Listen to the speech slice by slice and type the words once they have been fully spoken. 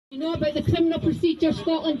know about the Criminal Procedure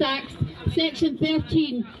Scotland Act, Section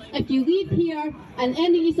 13. If you leave here and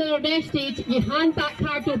any of you are arrested, you hand that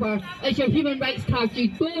card over as your human rights card. You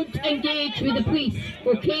don't engage with the police,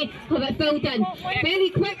 okay? Have it filled in.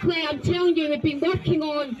 Very quickly, I'm telling you, we've been working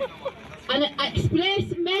on an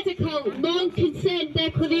express medical non-consent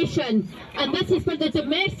declaration, and this is for the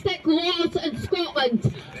domestic laws in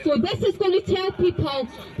Scotland. So this is going to tell people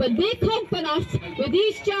when they come for us with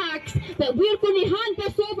these jags that we're going to hand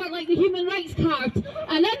this over like the human rights card,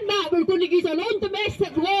 and in that we're going to use our own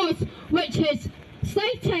domestic laws, which is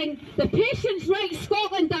citing the Patients' Rights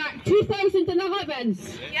Scotland Act 2011,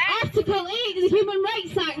 Article 8 of the Human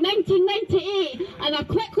Rights Act 1998, and I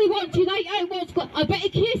quickly want to write out what's got a bit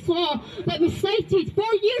of case law that was cited 4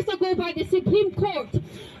 years ago by the Supreme Court.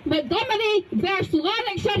 Montgomery versus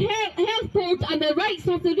Lanarkshire Health Board and the rights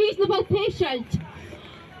of the reasonable patient.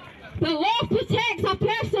 The law protects a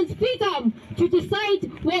person's freedom to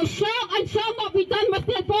decide what shall and shall not be done with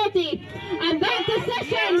their body, and that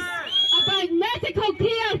decision about medical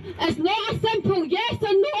care is not a simple yes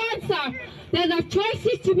or no answer. There are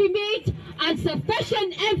choices to be made, and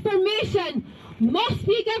sufficient information must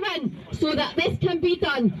be given so that this can be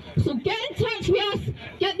done. So get in touch with us,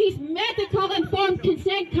 get these medical informed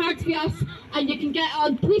consent cards with us, and you can get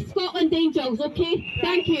on Police Scotland Angels, okay?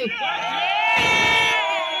 Thank you.